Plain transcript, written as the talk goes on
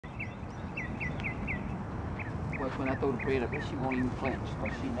was when I throw the bread up there, she won't even flinch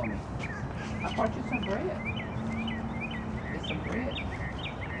because she know me. I brought you some bread. Get some bread.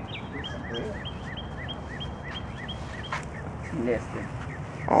 Get some bread. She's nesting.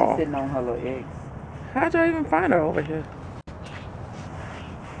 She's sitting on her little eggs. How'd y'all even find her over here?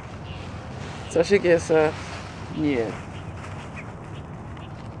 So she gets Yes.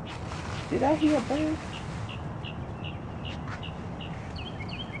 Did I hear a bird?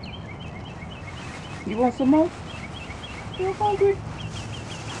 You want some more? You hungry?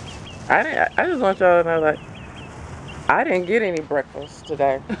 I just want y'all to know, like, I didn't get any breakfast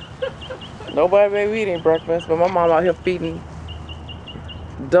today. Nobody made me eat any breakfast, but my mom out here feeding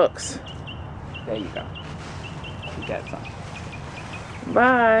ducks. There you go. You got some.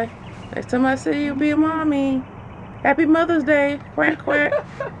 Bye. Next time I see you, be a mommy. Happy Mother's Day. Quack, quack.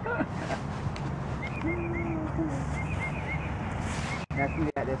 That's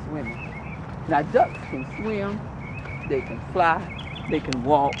me out there swimming. Now ducks can swim, they can fly, they can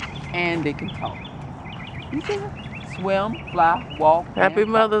walk, and they can talk. You see that? Swim, fly, walk, Happy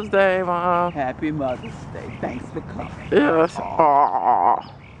Mother's Day, Mom. Happy Mother's Day. Thanks for coming. Yes.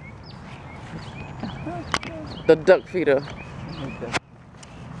 Aww. The duck feeder.